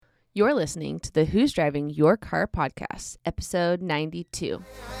You're listening to the Who's Driving Your Car podcast, episode 92.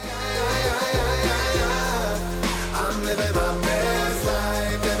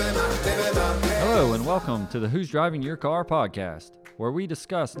 Hello and welcome to the Who's Driving Your Car podcast, where we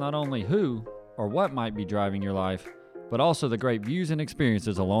discuss not only who or what might be driving your life, but also the great views and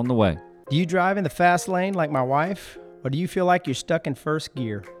experiences along the way. Do you drive in the fast lane like my wife, or do you feel like you're stuck in first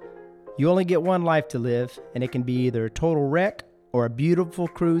gear? You only get one life to live, and it can be either a total wreck or a beautiful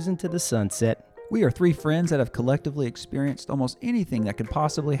cruise into the sunset. We are three friends that have collectively experienced almost anything that could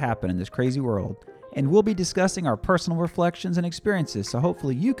possibly happen in this crazy world, and we'll be discussing our personal reflections and experiences, so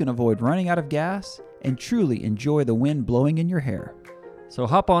hopefully you can avoid running out of gas and truly enjoy the wind blowing in your hair. So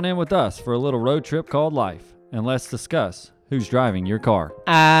hop on in with us for a little road trip called life, and let's discuss who's driving your car.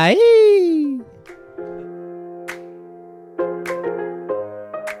 Aye.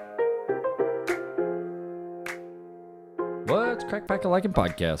 What's crack-pack-a-liking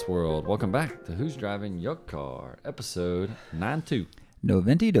podcast world? Welcome back to Who's Driving Your Car, episode 92.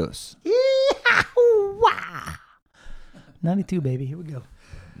 92. 92, baby. Here we go.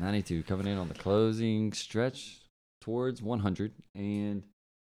 92, coming in on the closing stretch towards 100, and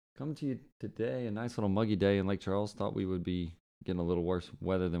coming to you today, a nice little muggy day in Lake Charles. Thought we would be getting a little worse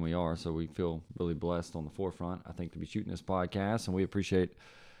weather than we are, so we feel really blessed on the forefront, I think, to be shooting this podcast, and we appreciate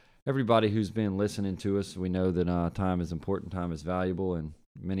everybody who's been listening to us. We know that time is important, time is valuable, and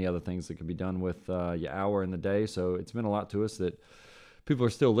many other things that can be done with your hour in the day, so it's meant a lot to us that people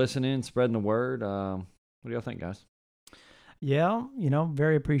are still listening, spreading the word. What do y'all think, guys? Yeah,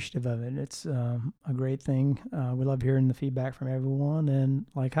 very appreciative of it. It's a great thing. We love hearing the feedback from everyone. And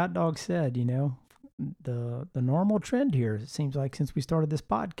like Hot Dog said, the normal trend here, it seems like since we started this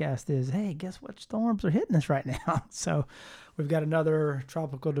podcast is, hey, guess what storms are hitting us right now? So we've got another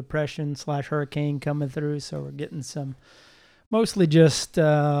tropical depression / hurricane coming through. So we're getting some mostly just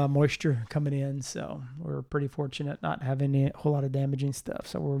moisture coming in. So we're pretty fortunate not having a whole lot of damaging stuff.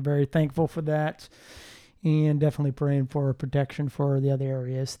 So we're very thankful for that. And definitely praying for protection for the other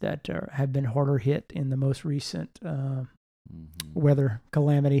areas that have been harder hit in the most recent weather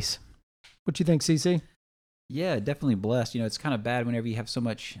calamities. What you think, CC? Yeah, definitely blessed. It's kind of bad whenever you have so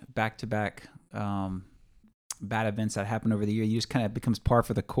much back-to-back bad events that happen over the year. You just kind of becomes par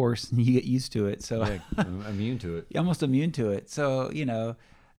for the course, and you get used to it. So I'm immune to it. You're almost immune to it. So, I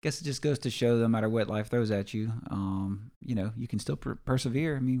guess it just goes to show no matter what life throws at you, you can still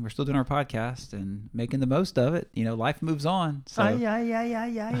persevere. I mean, we're still doing our podcast and making the most of it. Life moves on. So.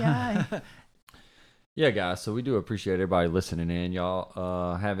 Yeah, guys, so we do appreciate everybody listening in.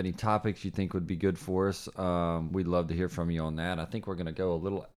 Y'all have any topics you think would be good for us? We'd love to hear from you on that. I think we're going to go a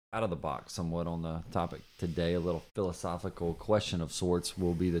little out of the box somewhat on the topic today. A little philosophical question of sorts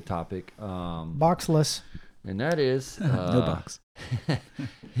will be the topic. Boxless. And that is... no box.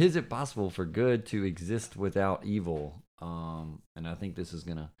 Is it possible for good to exist without evil? And I think this is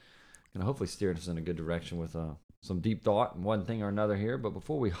gonna hopefully steer us in a good direction with some deep thought and one thing or another here. But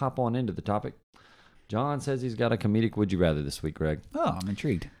before we hop on into the topic, John says he's got a comedic would you rather this week, Greg. Oh, I'm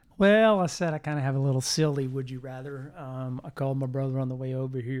intrigued. Well, I said I kind of have a little silly would you rather. I called my brother on the way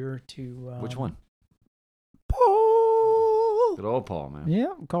over here to... Which one? Paul! Good old Paul, man.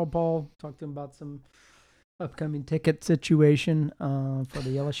 Yeah, called Paul, talked to him about some upcoming ticket situation for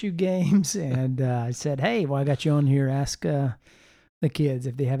the LSU games, and I said, hey, well, I got you on here, ask the kids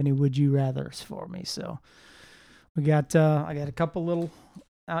if they have any would you rathers for me. So I got a couple little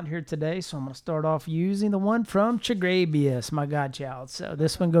out here today, so I'm going to start off using the one from Chagrabius, my godchild. So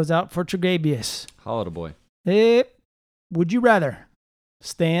this one goes out for Chagrabius. Holla the boy. Hey, would you rather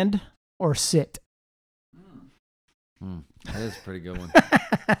stand or sit? That is a pretty good one.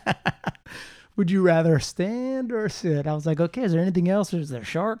 Would you rather stand or sit? I was like, okay, is there anything else? Is there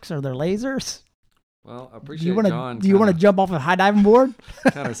sharks? Are there lasers? Well, I appreciate John. Do you want to jump off a high diving board?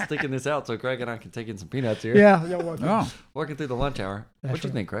 Kind of sticking this out so Craig and I can take in some peanuts here. Yeah. Working through the lunch hour. What do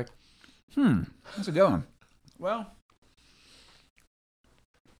you think, Craig? How's it going? Well,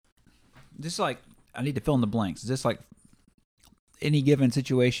 just like I need to fill in the blanks. Is this like any given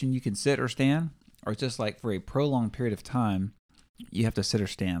situation you can sit or stand? Or it's just like for a prolonged period of time, you have to sit or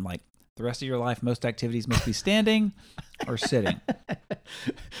stand? Like the rest of your life, most activities must be standing or sitting.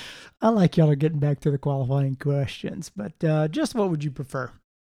 I like y'all are getting back to the qualifying questions, but just what would you prefer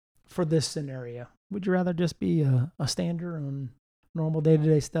for this scenario? Would you rather just be a stander on normal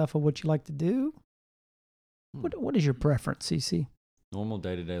day-to-day stuff of what you like to do? What is your preference, CC? Normal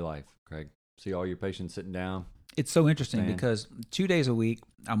day-to-day life, Craig. See all your patients sitting down. It's so interesting because 2 days a week,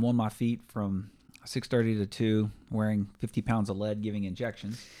 I'm on my feet from 6:30 to 2, wearing 50 pounds of lead, giving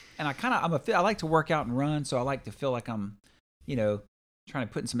injections. And I like to work out and run, so I like to feel like I'm, trying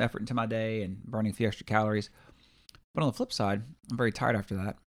to put in some effort into my day and burning a few extra calories. But on the flip side, I'm very tired after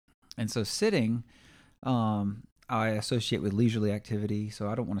that. And so sitting, I associate with leisurely activity. So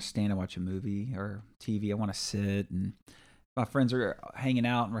I don't want to stand and watch a movie or TV. I want to sit, and my friends are hanging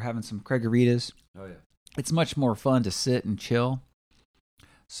out and we're having some Craigeritas. Oh, yeah. It's much more fun to sit and chill.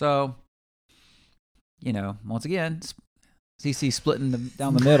 So, once again, CC splitting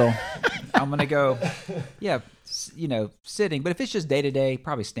down the middle. I'm going to go, sitting. But if it's just day-to-day,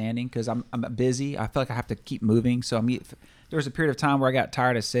 probably standing because I'm busy. I feel like I have to keep moving. So there was a period of time where I got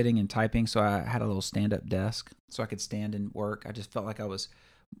tired of sitting and typing, so I had a little stand-up desk so I could stand and work. I just felt like I was,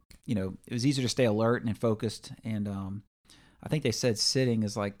 it was easier to stay alert and focused. And I think they said sitting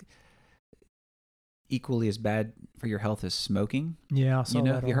is like equally as bad for your health as smoking. Yeah, I saw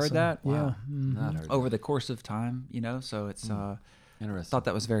that have you heard also. that? Yeah. Wow. Mhm. Not heard Over the course of time, so it's I Interesting. thought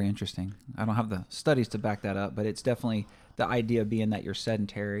that was very interesting. I don't have the studies to back that up, but it's definitely the idea being that you're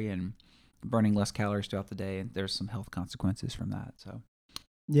sedentary and burning less calories throughout the day, and there's some health consequences from that. So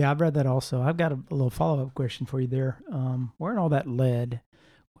Yeah, I've read that also. I've got a little follow-up question for you there. Wearing all that lead,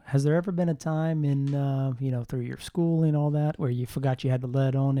 has there ever been a time in, through your schooling and all that, where you forgot you had the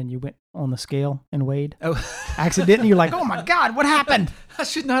lead on and you went on the scale and weighed? Oh, Accidentally, you're like, oh my God, what happened? I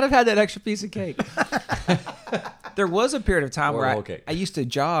should not have had that extra piece of cake. There was a period of time Or where whole cake. I used to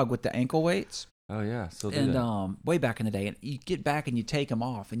jog with the ankle weights. Oh, yeah. Still do And that. way back in the day, and you get back and you take them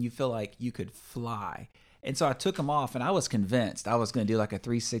off, and you feel like you could fly. And so I took them off, and I was convinced I was going to do like a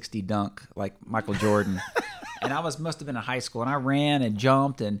 360 dunk like Michael Jordan. And I must have been in high school, and I ran and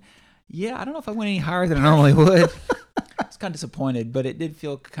jumped, and I don't know if I went any higher than I normally would. I was kind of disappointed, but it did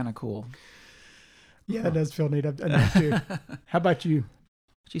feel kind of cool. Yeah, it does feel neat. I know too. How about you?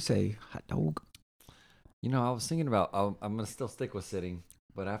 What'd you say, hot dog? I was thinking about, I'm going to still stick with sitting,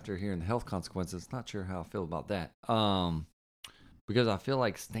 but after hearing the health consequences, not sure how I feel about that. Because I feel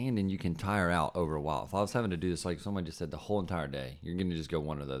like standing, you can tire out over a while. If I was having to do this, like someone just said, the whole entire day, you're going to just go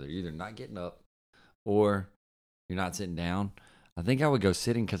one or the other. You're either not getting up or you're not sitting down. I think I would go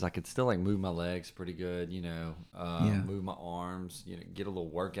sitting because I could still like move my legs pretty good, move my arms, get a little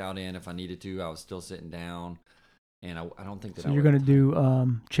workout in if I needed to. I was still sitting down, and I don't think that. So I you're going to do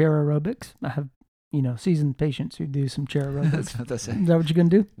chair aerobics? I have, seasoned patients who do some chair aerobics. That's what I Is said. that what you're going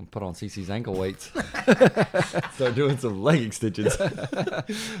to do? put on CC's ankle weights, start doing some leg extensions.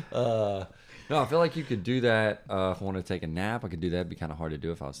 No, I feel like you could do that if I wanted to take a nap. I could do that. It'd be kind of hard to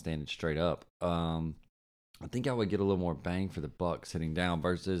do if I was standing straight up. I think I would get a little more bang for the buck sitting down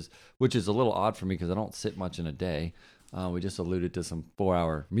versus, which is a little odd for me because I don't sit much in a day. We just alluded to some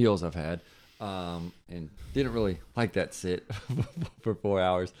 4-hour meals I've had and didn't really like that sit for 4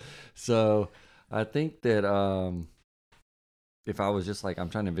 hours. So I think that if I was just like,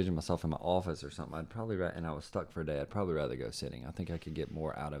 I'm trying to envision myself in my office or something, and I was stuck for a day, I'd probably rather go sitting. I think I could get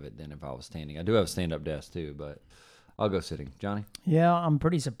more out of it than if I was standing. I do have a stand-up desk too, but I'll go sitting. Johnny? Yeah, I'm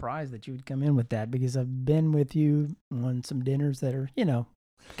pretty surprised that you would come in with that because I've been with you on some dinners that are,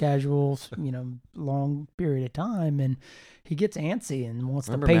 casual, long period of time, and he gets antsy and wants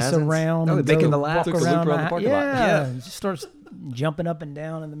Remember to pace Mazins? around Oh, and making go the lap. walk Took the loop around. around the parking lot. Yeah, just starts jumping up and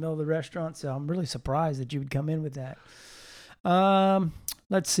down in the middle of the restaurant. So I'm really surprised that you would come in with that.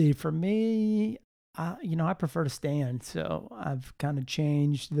 Let's see. For me, I prefer to stand, so I've kind of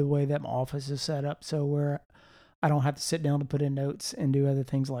changed the way that my office is set up, so where I don't have to sit down to put in notes and do other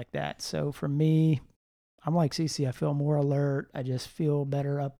things like that. So for me, I'm like CC. I feel more alert. I just feel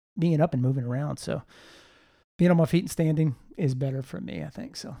better being up and moving around. So being on my feet and standing is better for me, I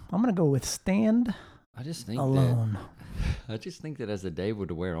think. So I'm going to go with stand I just think alone. that as the day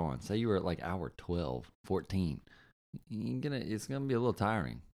would wear on, say you were at like hour 12, 14, it's gonna be a little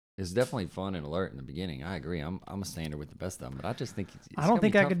tiring. It's definitely fun and alert in the beginning. I agree. I'm a stander with the best of them, but I just think it's I don't gonna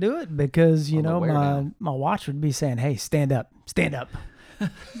think be I tough. could do it because, on the wear down. my watch would be saying, hey, stand up, stand up. I'd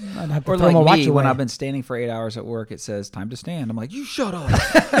have to Or throw like my watch me, away. when I've been standing for 8 hours at work, it says time to stand. I'm like, you shut up.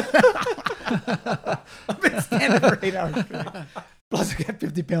 I've been standing for 8 hours straight. Plus I got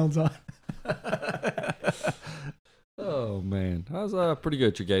 50 pounds on. Oh man, that was pretty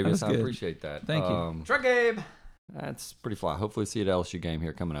good, Tregavious. was I good. appreciate that. Thank you. Truck Gabe. That's pretty fly. Hopefully, see you at LSU game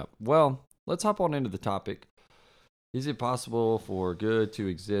here coming up. Well, let's hop on into the topic. Is it possible for good to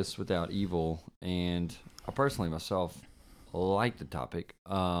exist without evil? And I personally myself like the topic.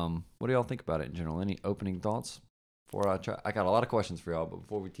 What do y'all think about it in general? Any opening thoughts? Before I got a lot of questions for y'all, but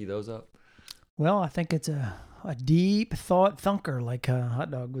before we tee those up, Well, I think it's a deep thought thunker, like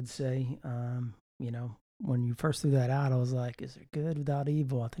Hot Dog would say. When you first threw that out, I was like, is it good without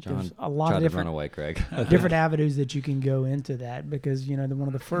evil? I think John there's a lot try of to run different away, Craig. different avenues that you can go into that because, one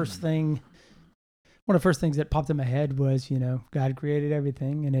of the first thing one of the first things that popped in my head was, God created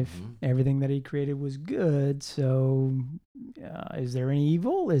everything, and if everything that he created was good, so is there any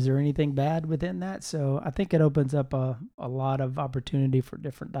evil? Is there anything bad within that? So I think it opens up a lot of opportunity for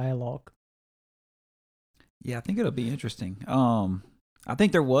different dialogue. Yeah, I think it'll be interesting. I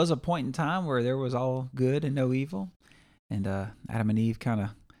think there was a point in time where there was all good and no evil, and Adam and Eve kind of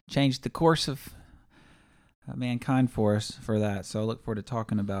changed the course of mankind for us for that. So I look forward to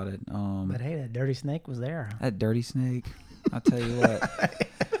talking about it. But hey, that dirty snake was there. That dirty snake, I'll tell you what,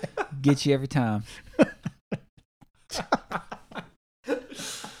 gets you every time.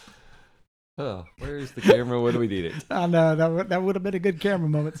 Oh, where's the camera? What do we need it? I know that would have been a good camera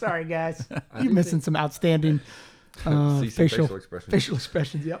moment. Sorry, guys, you're missing some outstanding facial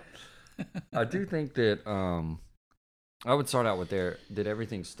expressions. Yep. I do think that I would start out with did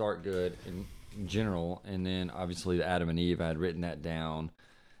everything start good in general, and then obviously the Adam and Eve, I had written that down,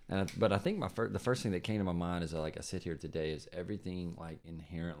 but I think the first thing that came to my mind is like I sit here today, is everything like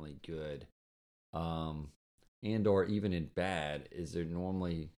inherently good, and or even in bad, is there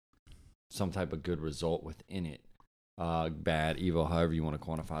normally some type of good result within it, bad, evil, however you want to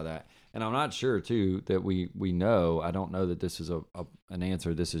quantify that. And I'm not sure too that we know. I don't know that this is an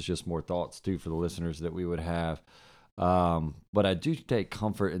answer. This is just more thoughts too for the listeners that we would have. But I do take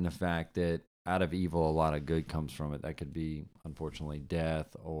comfort in the fact that out of evil, a lot of good comes from it. That could be, unfortunately, death,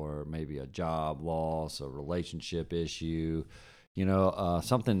 or maybe a job loss, a relationship issue,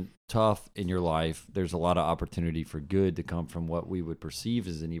 something tough in your life. There's a lot of opportunity for good to come from what we would perceive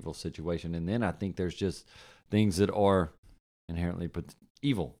as an evil situation. And then I think there's just things that are inherently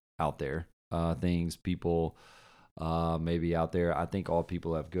evil out there, things, people, maybe out there. I think all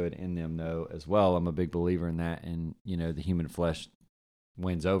people have good in them, though, as well. I'm a big believer in that, and the human flesh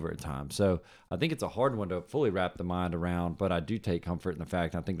wins over at times. So I think it's a hard one to fully wrap the mind around, but I do take comfort in the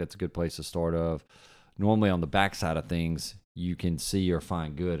fact, I think that's a good place to start of. Normally on the backside of things, you can see or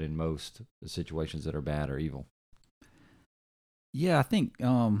find good in most situations that are bad or evil. Yeah, I think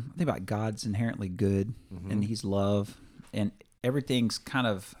about God's inherently good, and he's love, and everything's kind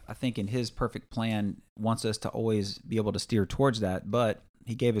of, I think, in his perfect plan wants us to always be able to steer towards that, but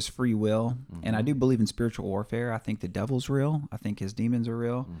he gave us free will, and I do believe in spiritual warfare. I think the devil's real. I think his demons are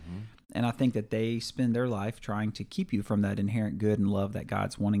real, and I think that they spend their life trying to keep you from that inherent good and love that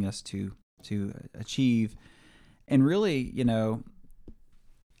God's wanting us to achieve. And really, I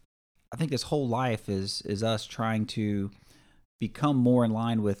think this whole life is us trying to become more in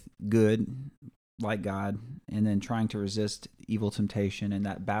line with good, like God, and then trying to resist evil temptation, and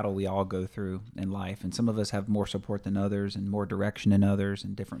that battle we all go through in life. And some of us have more support than others, and more direction than others,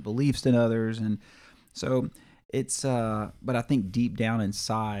 and different beliefs than others. And so it's, but I think deep down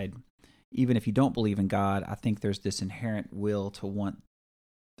inside, even if you don't believe in God, I think there's this inherent will to want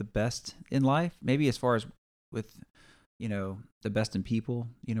the best in life, maybe as far as with, the best in people,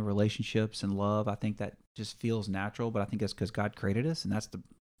 relationships and love. I think that just feels natural, but I think that's because God created us, and that's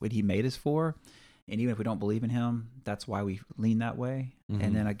what he made us for. And even if we don't believe in him, that's why we lean that way.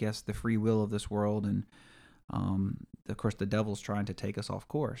 And then I guess the free will of this world, and of course the devil's trying to take us off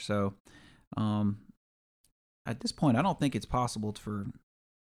course. So at this point, I don't think it's possible for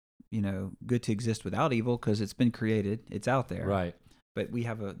good to exist without evil, because it's been created, it's out there, right? But we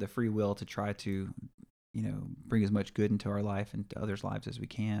have the free will to try to bring as much good into our life and to others' lives as we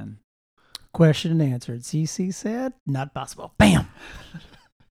can. Question answered. CC said, not possible. Bam.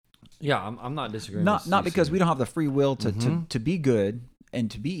 Yeah, I'm not disagreeing. Not because we don't have the free will to be good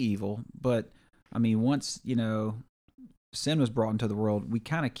and to be evil, but I mean, once sin was brought into the world, we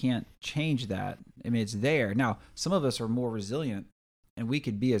kind of can't change that. I mean, it's there now. Some of us are more resilient, and we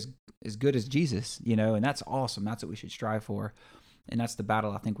could be as good as Jesus, and that's awesome. That's what we should strive for, and that's the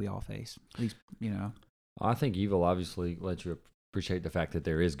battle I think we all face. At least, I think evil obviously lets you appreciate the fact that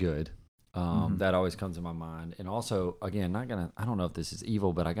there is good. That always comes to my mind. And also, again, I don't know if this is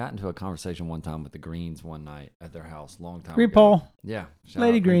evil, but I got into a conversation one time with the Greens one night at their house, long time Green ago. Paul. Yeah.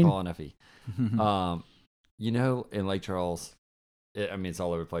 Lady Green. Paul and Effie. In Lake Charles, it's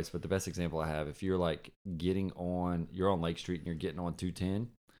all over the place, but the best example I have, if you're like you're on Lake Street and you're getting on 210,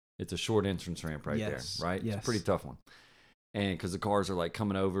 it's a short entrance ramp right there, right? Yes. It's a pretty tough one. And because the cars are like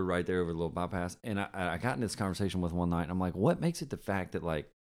coming over right there over the little bypass. And I got in this conversation with one night, and I'm like, what makes it the fact that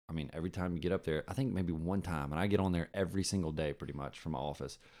every time you get up there, I think maybe one time, and I get on there every single day pretty much from my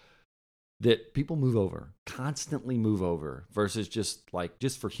office, that people constantly move over versus just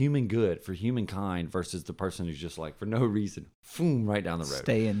for human good, for humankind, versus the person who's just for no reason, boom, right down the road.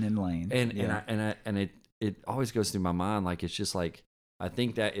 Staying in lane. And it always goes through my mind, it's just I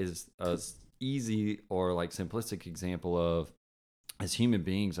think that is a easy or simplistic example of as human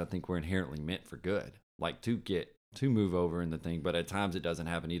beings, I think we're inherently meant for good, like to move over in the thing. But at times it doesn't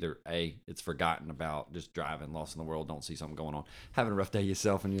happen either. It's forgotten about, just driving, lost in the world, don't see something going on, having a rough day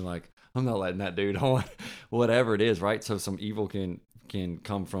yourself, and you're like, I'm not letting that dude on, whatever it is, right? So some evil can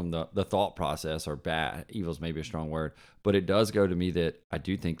come from the thought process, or bad. Evil's maybe a strong word, but it does go to me that I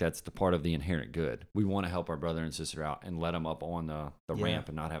do think that's the part of the inherent good. We want to help our brother and sister out and let them up on the ramp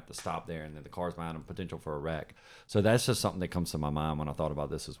and not have to stop there, and then the car's behind them, potential for a wreck. So that's just something that comes to my mind when I thought about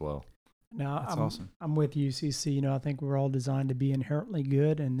this as well. No, That's awesome. I'm with you, CC. You know, I think we're all designed to be inherently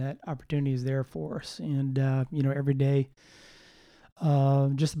good, and that opportunity is there for us. And you know, every day,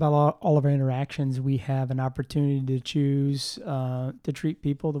 just about all of our interactions, we have an opportunity to choose to treat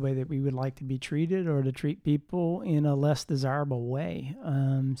people the way that we would like to be treated, or to treat people in a less desirable way.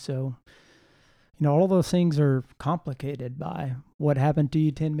 So, you know, all of those things are complicated by what happened to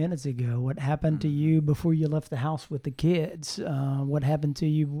you 10 minutes ago, what happened to you before you left the house with the kids, what happened to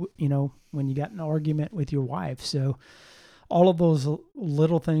you, you know, when you got in an argument with your wife. So all of those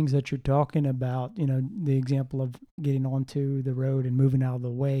little things that you're talking about, you know, the example of getting onto the road and moving out of the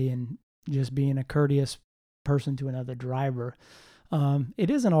way and just being a courteous person to another driver. It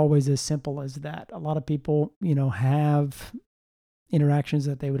isn't always as simple as that. A lot of people, you know, have interactions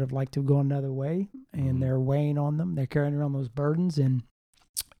that they would have liked to go another way, and they're weighing on them. They're carrying around those burdens, and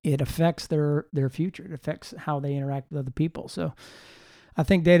it affects their future. It affects how they interact with other people. So I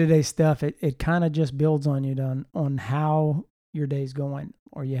think day-to-day stuff, it kind of just builds on you on how your day's going.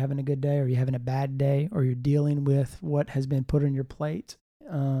 Are you having a good day? Are you having a bad day? Or you're dealing with what has been put on your plate,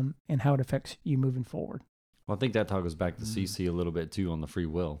 and how it affects you moving forward. Well, I think that goes back to CC a little bit too, on the free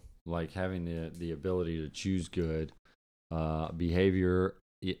will, like having the ability to choose good behavior,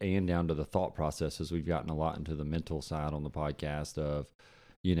 and down to the thought processes. We've gotten a lot into the mental side on the podcast of,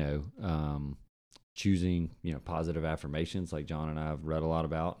 you know, choosing, you know, positive affirmations, like John and I have read a lot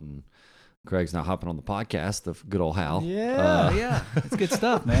about, and Craig's now hopping on the podcast of good old Hal. Yeah, it's good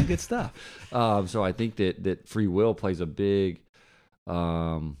stuff, man. Good stuff. So I think that free will plays a big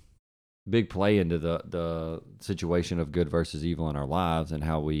play into the situation of good versus evil in our lives, and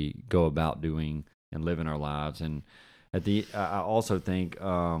how we go about doing and living our lives. And I also think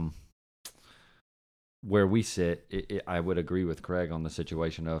where we sit, I would agree with Craig on the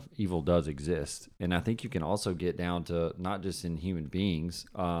situation of evil does exist. And I think you can also get down to not just in human beings,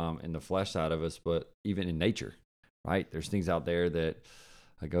 in the flesh side of us, but even in nature, right? There's things out there that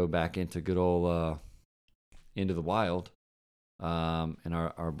I go back into good old Into the Wild, and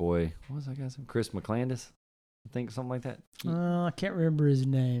our boy, what was that guy's name? Chris McCandless, I think, something like that. I can't remember his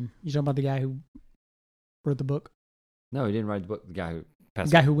name. You talking about the guy who wrote the book? No, he didn't write the book. The guy who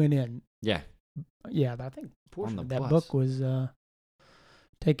passed. The guy who went in. Yeah. Yeah, I think a portion of that bus. book was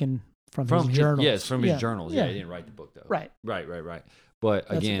taken from his journals. Yes, from his journals. Yeah, he didn't write the book though. Right. But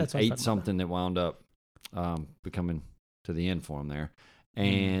again, that's ate something that wound up becoming to the end for him there.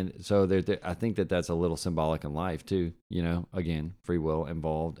 And so I think that's a little symbolic in life too. You know, again, free will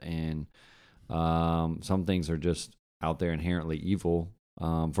involved, and some things are just out there inherently evil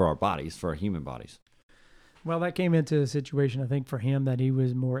for our bodies, for our human bodies. Well, that came into a situation, I think, for him, that he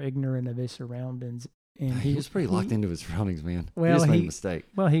was more ignorant of his surroundings, and He was pretty locked into his surroundings, man. Well, he just made a mistake.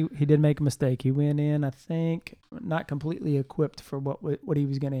 Well, he did make a mistake. He went in, I think, not completely equipped for what he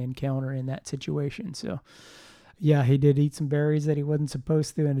was going to encounter in that situation. So, yeah, he did eat some berries that he wasn't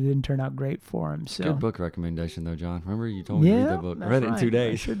supposed to, and it didn't turn out great for him. So, good book recommendation, though, John. Remember you told me to read that book? I read it in 2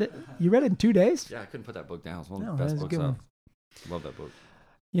 days. I sure did. You read it in 2 days? Yeah, I couldn't put that book down. It's one of the best books I've love that book.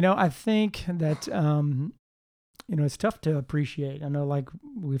 You know, I think that you know, it's tough to appreciate. I know, like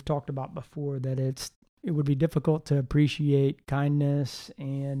we've talked about before, that it would be difficult to appreciate kindness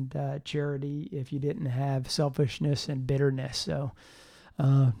and charity if you didn't have selfishness and bitterness. So,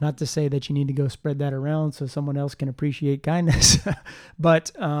 not to say that you need to go spread that around so someone else can appreciate kindness,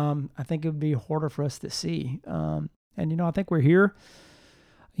 but I think it would be harder for us to see. And, you know, I think we're here.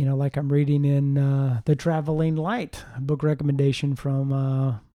 You know, like I'm reading in The Traveling Light, a book recommendation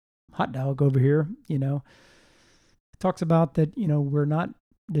from Hot Dog over here, you know. Talks about that, you know, we're not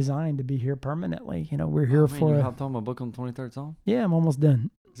designed to be here permanently. You know, we're here for. You hopped on my book on the 23rd Psalm? Yeah, I'm almost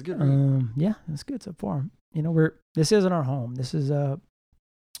done. It's a good read. Yeah, it's good so far. You know, this isn't our home. This is a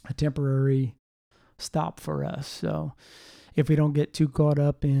temporary stop for us. So if we don't get too caught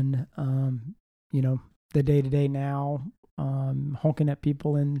up in, you know, the day-to-day now, honking at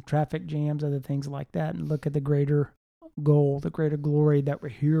people in traffic jams, other things like that, and look at the greater goal, the greater glory that we're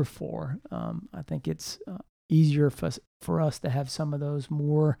here for, I think it's easier for us to have some of those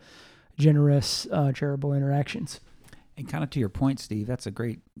more generous, charitable interactions. And kind of to your point, Steve, that's a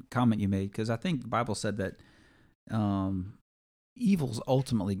great comment you made, because I think the Bible said that evil's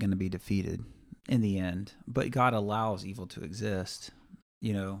ultimately going to be defeated in the end, but God allows evil to exist,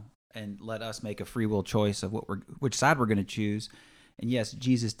 and let us make a free will choice of which side we're going to choose. And yes,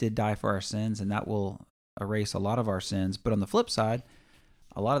 Jesus did die for our sins, and that will erase a lot of our sins. But on the flip side,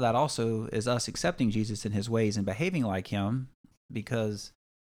 a lot of that also is us accepting Jesus in his ways and behaving like him, because,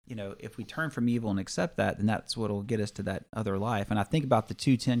 if we turn from evil and accept that, then that's what will get us to that other life. And I think about the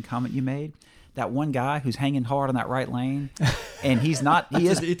 2:10 comment you made, that one guy who's hanging hard on that right lane, and he's not,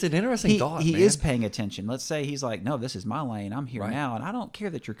 it's an interesting thought, he man. is paying attention. Let's say he's like, no, this is my lane. I'm here Right. now, and I don't care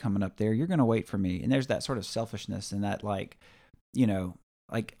that you're coming up there. You're going to wait for me. And there's that sort of selfishness and that, like,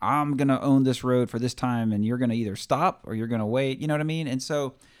 I'm going to own this road for this time, and you're going to either stop or you're going to wait. You know what I mean? And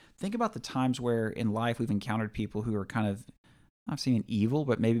so think about the times where in life we've encountered people who are kind of, not saying evil,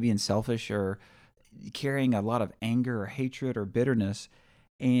 but maybe being selfish or carrying a lot of anger or hatred or bitterness.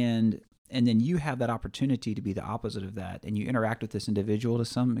 And then you have that opportunity to be the opposite of that. And you interact with this individual to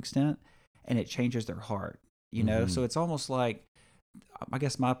some extent, and it changes their heart, Mhm. So it's almost like, I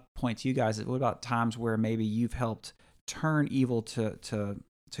guess my point to you guys is, what about times where maybe you've helped turn evil to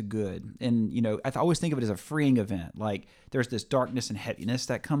good? And, I always think of it as a freeing event. Like, there's this darkness and heaviness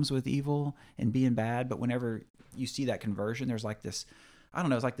that comes with evil and being bad. But whenever you see that conversion, there's like this, I don't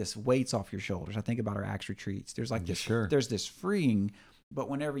know, it's like this weights off your shoulders. I think about our Acts retreats. There's like this, Sure. there's this freeing. But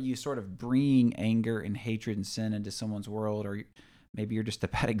whenever you sort of bring anger and hatred and sin into someone's world, or maybe you're just a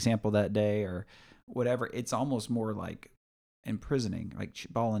bad example that day or whatever, it's almost more like imprisoning, like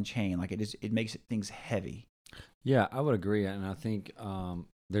ball and chain. Like it makes things heavy. Yeah, I would agree. And I think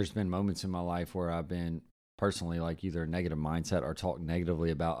there's been moments in my life where I've been personally like either a negative mindset or talk negatively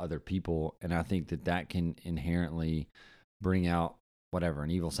about other people. And I think that can inherently bring out whatever,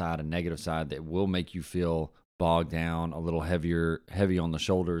 an evil side, a negative side that will make you feel bogged down, a little heavy on the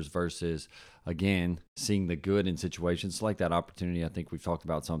shoulders, versus, again, seeing the good in situations like that opportunity. I think we've talked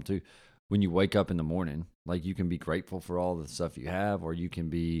about some too. When you wake up in the morning, like, you can be grateful for all the stuff you have, or you can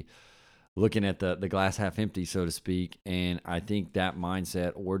be looking at the glass half empty, so to speak. And I think that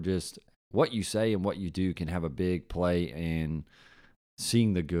mindset, or just what you say and what you do, can have a big play in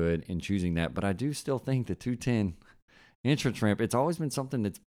seeing the good and choosing that. But I do still think the 210 entrance ramp, it's always been something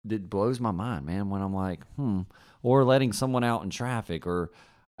that blows my mind, man, when I'm like, or letting someone out in traffic,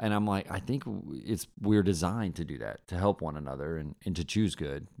 and I'm like, I think we're designed to do that, to help one another and to choose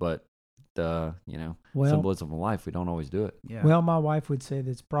good. But the, symbolism of life, we don't always do it. Yeah. Well, my wife would say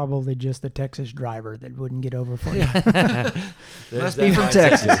that's probably just the Texas driver that wouldn't get over for you. Must be from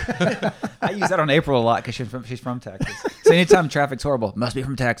Texas. I use that on April a lot because she's from Texas. So anytime traffic's horrible, must be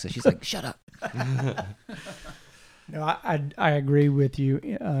from Texas. She's like, shut up. No, I agree with you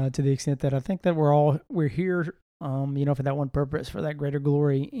to the extent that I think that we're here, for that one purpose, for that greater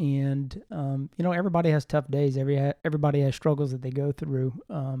glory. And, everybody has tough days. Everybody has struggles that they go through.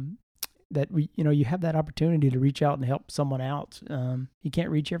 That you have that opportunity to reach out and help someone out. You can't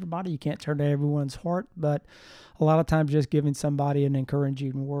reach everybody. You can't turn to everyone's heart, but a lot of times just giving somebody an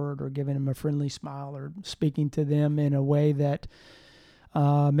encouraging word, or giving them a friendly smile, or speaking to them in a way that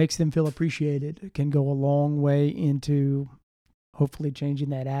makes them feel appreciated can go a long way into hopefully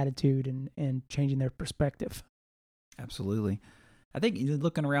changing that attitude and changing their perspective. Absolutely. I think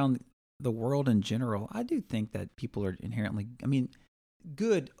looking around the world in general, I do think that people are inherently,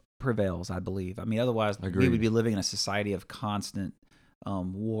 good prevails, I believe. Otherwise Agreed. we would be living in a society of constant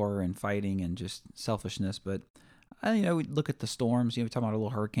war and fighting and just selfishness. But we look at the storms, we're talking about a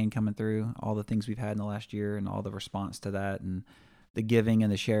little hurricane coming through, all the things we've had in the last year and all the response to that, and the giving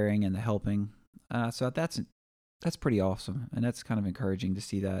and the sharing and the helping. So that's pretty awesome. And that's kind of encouraging to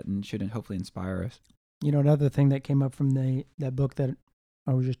see that, and should hopefully inspire us. Another thing that came up from that book that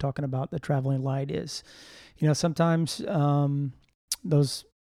I was just talking about, The Traveling Light, is, sometimes those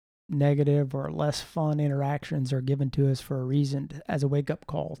negative or less fun interactions are given to us for a reason, as a wake-up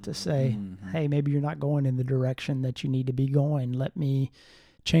call to say, hey, maybe you're not going in the direction that you need to be going. Let me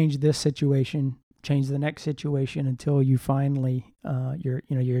change this situation, change the next situation, until you finally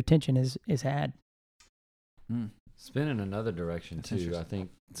your attention is had. Spin in another direction That's too. interesting. I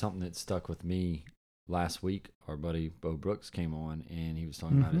think something that stuck with me last week, our buddy Bo Brooks came on, and he was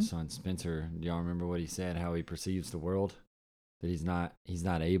talking about his son Spencer. Do y'all remember what he said, how he perceives the world? That he's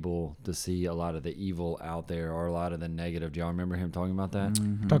not able to see a lot of the evil out there, or a lot of the negative. Do y'all remember him talking about that?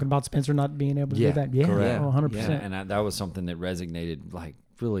 Mm-hmm. Talking about Spencer not being able to do that. Yeah, correct. 100%. Yeah, and that was something that resonated like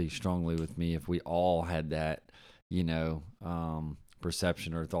really strongly with me. If we all had that,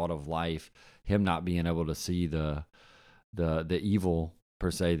 perception or thought of life, him not being able to see the evil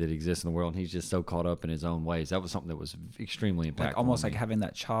per se that exists in the world, and he's just so caught up in his own ways. That was something that was extremely impactful. Like almost on like me. having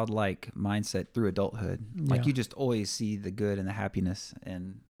that childlike mindset through adulthood. Like Yeah. you just always see the good and the happiness,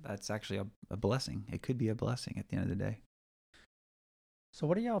 and that's actually a blessing. It could be a blessing at the end of the day. So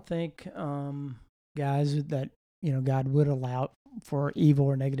what do y'all think, guys, that God would allow for evil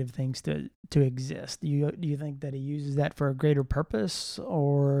or negative things to exist? Do you think that he uses that for a greater purpose,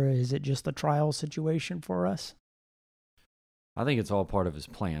 or is it just a trial situation for us? I think it's all part of his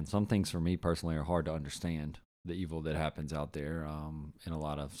plan. Some things for me personally are hard to understand, the evil that happens out there in a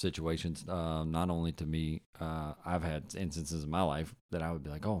lot of situations. Not only to me, I've had instances in my life that I would be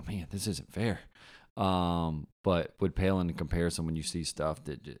like, oh man, this isn't fair. But would pale in comparison when you see stuff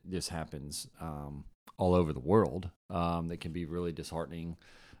that just happens all over the world that can be really disheartening.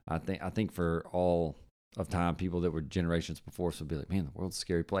 I think for all of time, people that were generations before us would be like, man, the world's a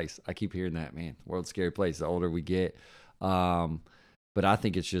scary place. I keep hearing that, man, the world's a scary place the older we get. But I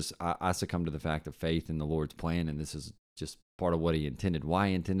think it's just I succumb to the fact of faith in the Lord's plan, and this is just part of what he intended. Why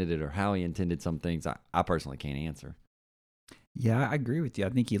he intended it or how he intended some things, I personally can't answer. Yeah, I agree with you. I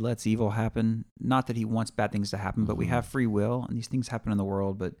think he lets evil happen. Not that he wants bad things to happen, but we have free will, and these things happen in the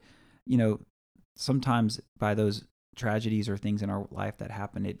world. But, sometimes by those tragedies or things in our life that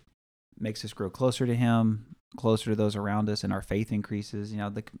happen, it makes us grow closer to him, closer to those around us, and our faith increases.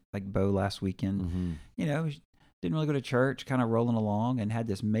 Like Bo last weekend, didn't really go to church, kind of rolling along, and had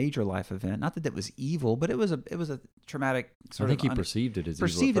this major life event. Not that it was evil, but it was a traumatic I think he perceived it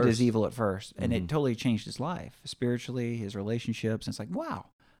as evil at first, and it totally changed his life spiritually, his relationships. And it's like, wow.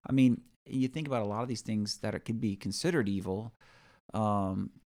 I mean, you think about a lot of these things that could be considered evil.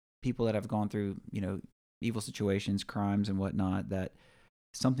 People that have gone through, evil situations, crimes, and whatnot, that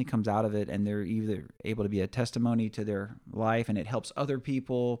something comes out of it, and they're either able to be a testimony to their life, and it helps other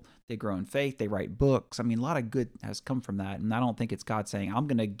people. They grow in faith. They write books. I mean, a lot of good has come from that. And I don't think it's God saying, I'm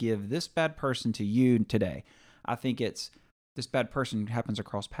going to give this bad person to you today. I think it's this bad person happens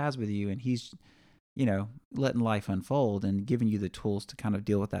across paths with you, and he's, letting life unfold and giving you the tools to kind of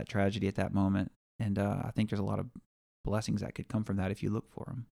deal with that tragedy at that moment. And I think there's a lot of blessings that could come from that if you look for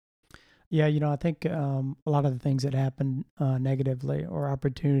them. Yeah, I think a lot of the things that happen negatively are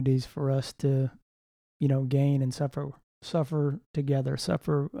opportunities for us to, gain and suffer together,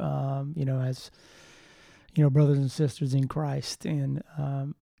 as, brothers and sisters in Christ. And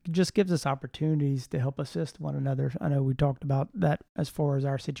it just gives us opportunities to help assist one another. I know we talked about that as far as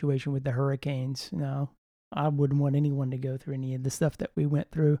our situation with the hurricanes. I wouldn't want anyone to go through any of the stuff that we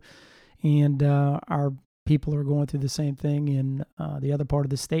went through. And our people are going through the same thing in the other part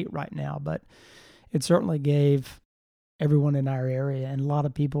of the state right now, but it certainly gave everyone in our area and a lot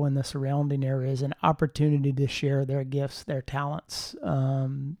of people in the surrounding areas an opportunity to share their gifts, their talents,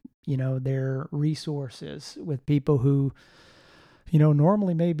 their resources with people who,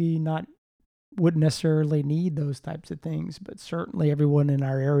 normally maybe wouldn't necessarily need those types of things, but certainly everyone in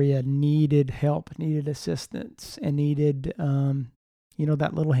our area needed help, needed assistance, and needed,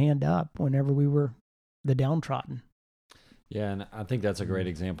 that little hand up whenever we were the downtrodden. Yeah, and I think that's a great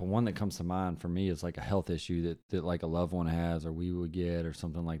example. One that comes to mind for me is like a health issue that like a loved one has or we would get or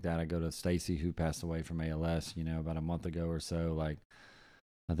something like that. I go to Stacy, who passed away from ALS, about a month ago or so. Like,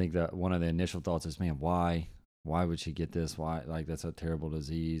 I think that one of the initial thoughts is, man, why would she get this? Why? Like, that's a terrible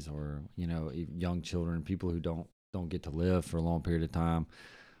disease. Or, young children, people who don't get to live for a long period of time.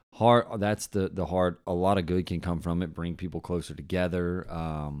 Hard. That's the hard. A lot of good can come from it. Bring people closer together.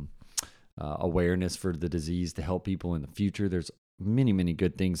 Awareness for the disease to help people in the future. There's many, many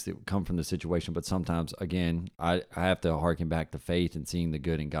good things that come from the situation, but sometimes, again, I have to harken back to faith and seeing the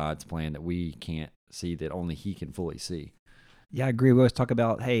good in God's plan that we can't see, that only He can fully see. Yeah, I agree. We always talk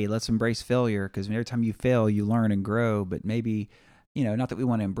about, hey, let's embrace failure, because every time you fail, you learn and grow. But maybe, not that we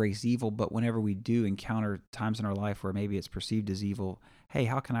want to embrace evil, but whenever we do encounter times in our life where maybe it's perceived as evil, hey,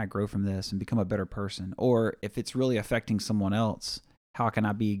 how can I grow from this and become a better person? Or if it's really affecting someone else, how can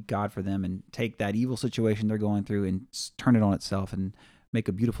I be God for them and take that evil situation they're going through and turn it on itself and make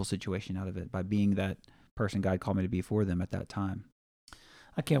a beautiful situation out of it by being that person God called me to be for them at that time?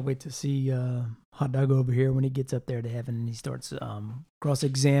 I can't wait to see Hot Dog over here when he gets up there to heaven and he starts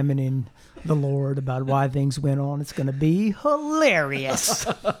cross-examining the Lord about why things went on. It's going to be hilarious.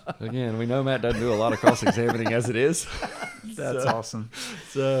 Again, we know Matt doesn't do a lot of cross-examining as it is. That's awesome.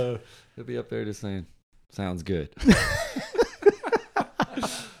 So he'll be up there just saying, sounds good.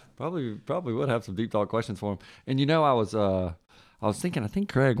 Probably would have some deep thought questions for him. And I was thinking, I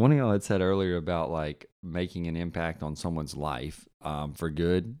think Craig, one of y'all had said earlier about like making an impact on someone's life for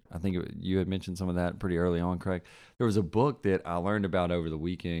good. I think you had mentioned some of that pretty early on, Craig. There was a book that I learned about over the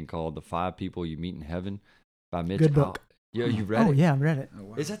weekend called The 5 People You Meet in Heaven by Mitch. Good book. Yeah, you read Oh it? yeah, I read it. Oh,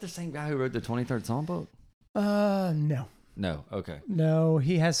 wow. Is that the same guy who wrote the 23rd Psalm book? No, No. Okay. no,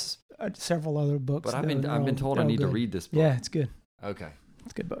 he has several other books. But I've though. been told I they're all need to good. read this book. Yeah, it's good. Okay.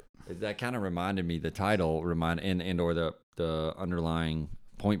 It's a good book. That kind of reminded me. The title or the underlying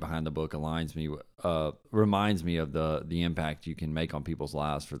point behind the book reminds me of the impact you can make on people's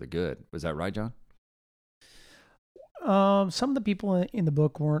lives for the good. Was that right, John? Some of the people in the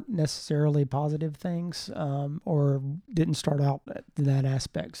book weren't necessarily positive things, or didn't start out in that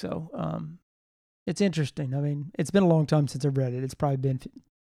aspect. So, it's interesting. I mean, it's been a long time since I've read it. It's probably been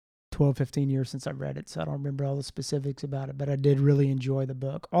 12, 15 years since I read it, so I don't remember all the specifics about it, but I did really enjoy the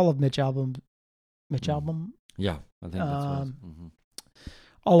book. All of Mitch Albom, Yeah, I think that's what.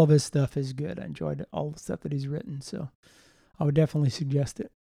 all of his stuff is good. I enjoyed all the stuff that he's written, so I would definitely suggest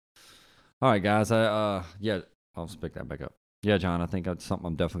it. All right, guys. I'll just pick that back up. Yeah, John, I think that's something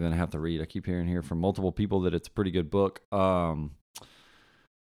I'm definitely going to have to read. I keep hearing here from multiple people that it's a pretty good book. And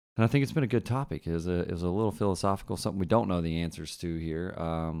I think it's been a good topic. It was a little philosophical, something we don't know the answers to here.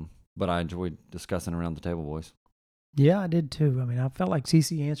 But I enjoyed discussing around the table, boys. Yeah, I did too. I mean, I felt like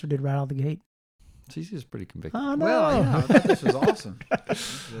CC answered it right out the gate. CC's pretty convicted. Oh, no. Well, yeah, I thought this was awesome.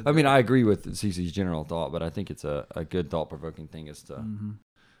 I mean, I agree with CC's general thought, but I think it's a good thought-provoking thing as to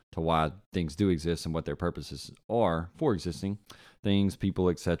why things do exist and what their purposes are for existing things, people,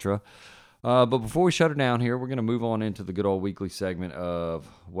 etc. But before we shut it down here, we're going to move on into the good old weekly segment of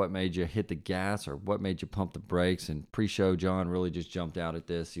what made you hit the gas or what made you pump the brakes. And pre-show, John really just jumped out at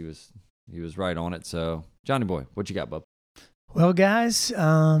this. He was right on it. So, Johnny boy, what you got, bub? Well, guys, in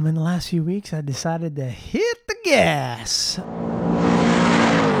the last few weeks, I decided to hit the gas. You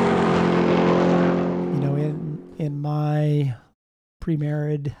know, in my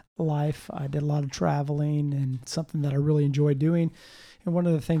pre-married life, I did a lot of traveling and something that I really enjoyed doing. And one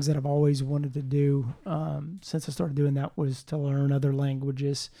of the things that I've always wanted to do since I started doing that was to learn other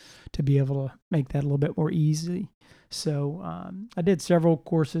languages, to be able to make that a little bit more easy. So I did several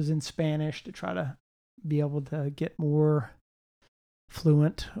courses in Spanish to try to be able to get more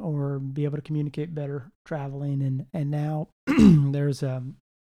fluent or be able to communicate better traveling. And now there's a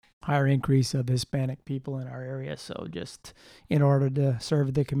higher increase of Hispanic people in our area. So just in order to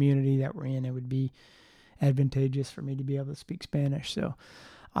serve the community that we're in, it would be advantageous for me to be able to speak Spanish. So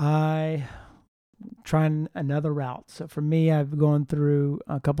I trying another route. So for me, I've gone through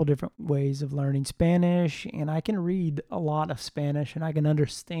a couple different ways of learning Spanish, and I can read a lot of Spanish and I can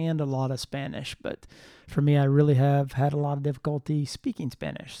understand a lot of Spanish. But for me, I really have had a lot of difficulty speaking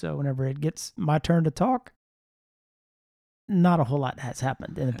Spanish. So whenever it gets my turn to talk, not a whole lot has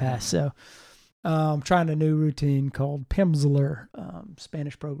happened in the past. So I'm trying a new routine called Pimsleur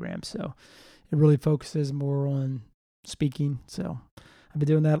Spanish program. So it really focuses more on speaking. So I've been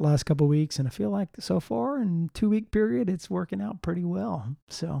doing that the last couple of weeks, and I feel like so far in 2-week period, it's working out pretty well.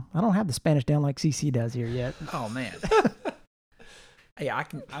 So I don't have the Spanish down like CC does here yet. Oh man. Hey, I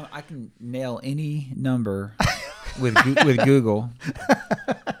can nail any number with Google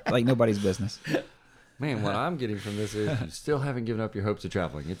like nobody's business. Man, what I'm getting from this is you still haven't given up your hopes of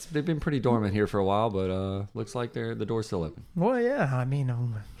traveling. They've been pretty dormant here for a while, but looks like the door's still open. Well, yeah. I mean,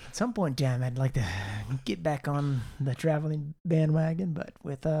 at some point in time, I'd like to get back on the traveling bandwagon, but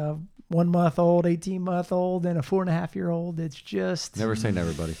with a 1-month-old, 18-month-old, and a 4.5-year-old, it's just Never say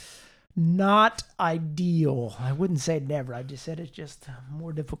never, buddy. not ideal. I wouldn't say never. I just said it's just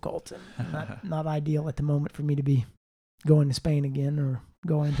more difficult and not ideal at the moment for me to be going to Spain again or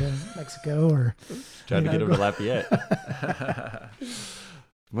going to Mexico or Trying to get him go- to Lafayette.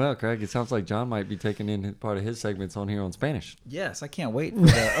 Well, Craig, it sounds like John might be taking in part of his segments on here on Spanish. Yes, I can't wait for the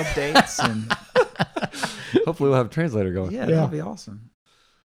updates and Hopefully we'll have a translator going. yeah, that'll be awesome.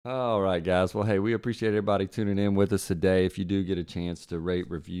 All right, guys. Well, hey, we appreciate everybody tuning in with us today. If you do get a chance to rate,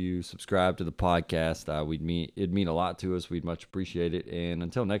 review, subscribe to the podcast, it'd mean a lot to us. We'd much appreciate it. And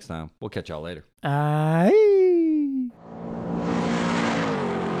until next time, we'll catch y'all later.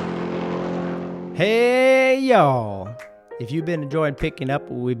 Hey, y'all. If you've been enjoying picking up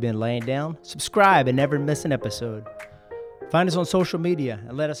what we've been laying down, subscribe and never miss an episode. Find us on social media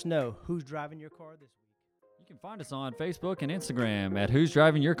and let us know who's driving your car this week. You can find us on Facebook and Instagram at Who's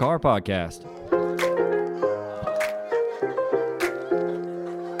Driving Your Car Podcast.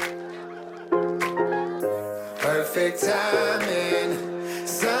 Perfect timing,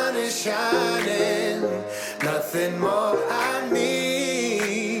 sun is shining, nothing more I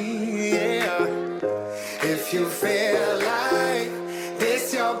need. Yeah. If you feel like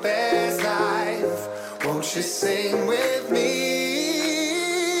this your best life, won't you sing with me?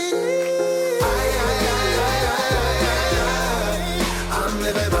 I'm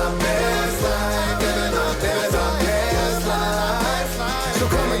living my best life, living my best life.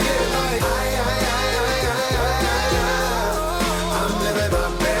 I'ma get it like I'm living my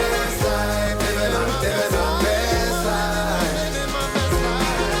best life, living my best life.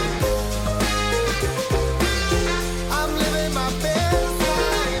 I'm living my best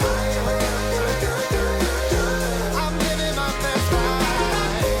life. I'm living my best life.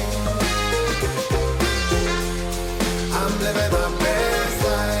 I'm living my